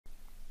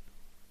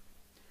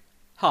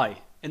Hi,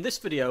 in this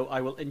video I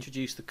will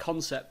introduce the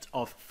concept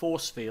of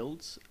force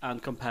fields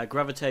and compare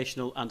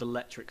gravitational and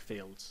electric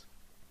fields.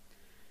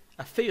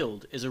 A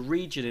field is a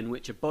region in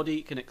which a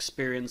body can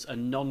experience a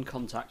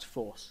non-contact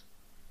force.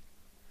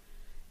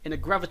 In a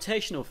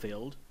gravitational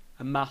field,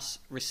 a mass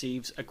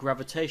receives a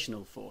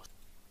gravitational force.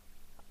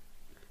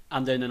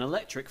 And in an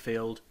electric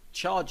field,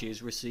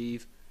 charges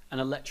receive an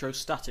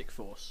electrostatic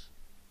force.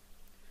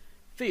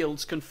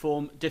 Fields can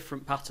form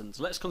different patterns.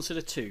 Let's consider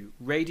two: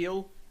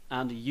 radial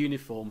and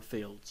uniform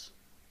fields.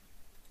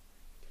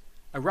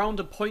 Around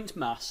a point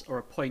mass or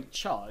a point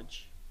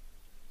charge,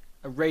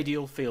 a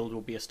radial field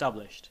will be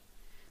established.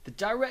 The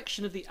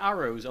direction of the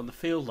arrows on the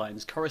field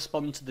lines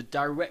correspond to the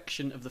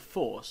direction of the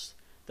force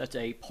that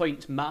a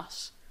point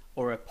mass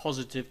or a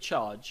positive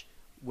charge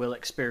will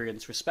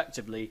experience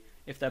respectively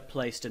if they're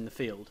placed in the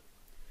field.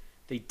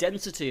 The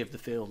density of the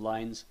field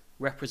lines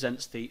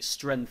represents the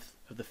strength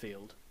of the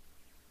field.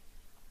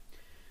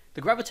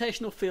 The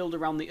gravitational field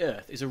around the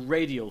Earth is a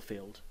radial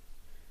field.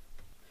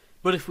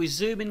 But if we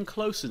zoom in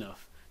close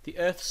enough, the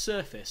Earth's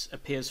surface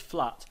appears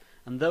flat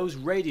and those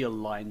radial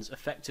lines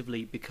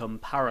effectively become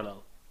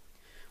parallel.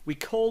 We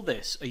call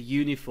this a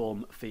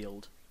uniform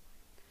field.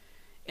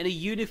 In a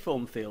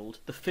uniform field,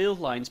 the field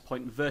lines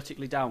point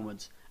vertically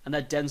downwards and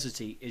their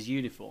density is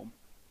uniform.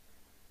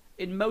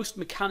 In most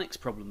mechanics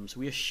problems,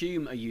 we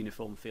assume a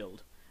uniform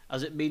field,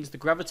 as it means the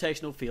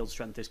gravitational field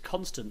strength is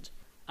constant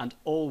and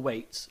all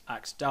weights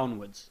act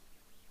downwards.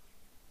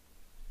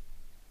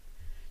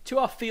 To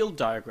our field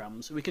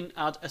diagrams, we can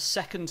add a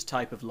second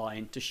type of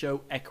line to show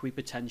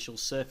equipotential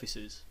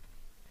surfaces.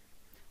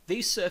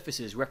 These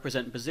surfaces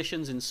represent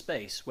positions in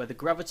space where the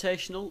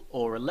gravitational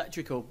or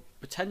electrical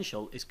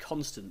potential is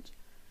constant,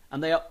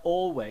 and they are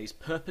always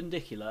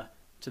perpendicular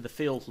to the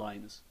field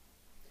lines.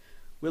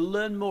 We'll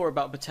learn more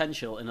about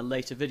potential in a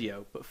later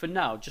video, but for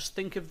now just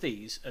think of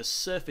these as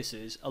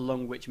surfaces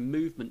along which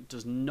movement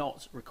does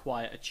not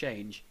require a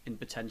change in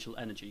potential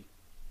energy.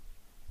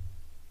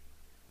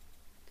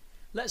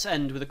 Let's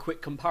end with a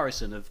quick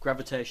comparison of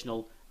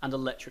gravitational and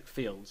electric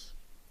fields.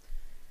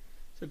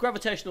 So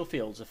gravitational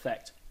fields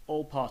affect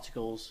all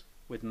particles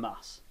with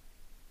mass,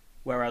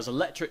 whereas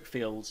electric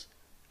fields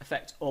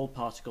affect all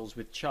particles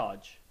with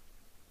charge.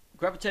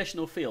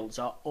 Gravitational fields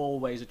are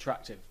always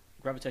attractive.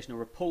 Gravitational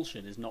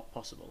repulsion is not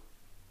possible.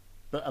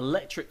 But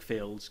electric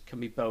fields can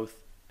be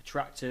both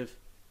attractive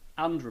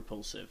and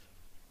repulsive.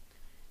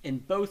 In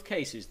both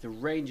cases, the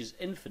range is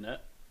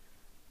infinite,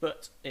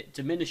 but it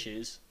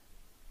diminishes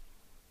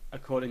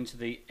according to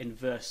the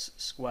inverse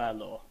square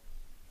law.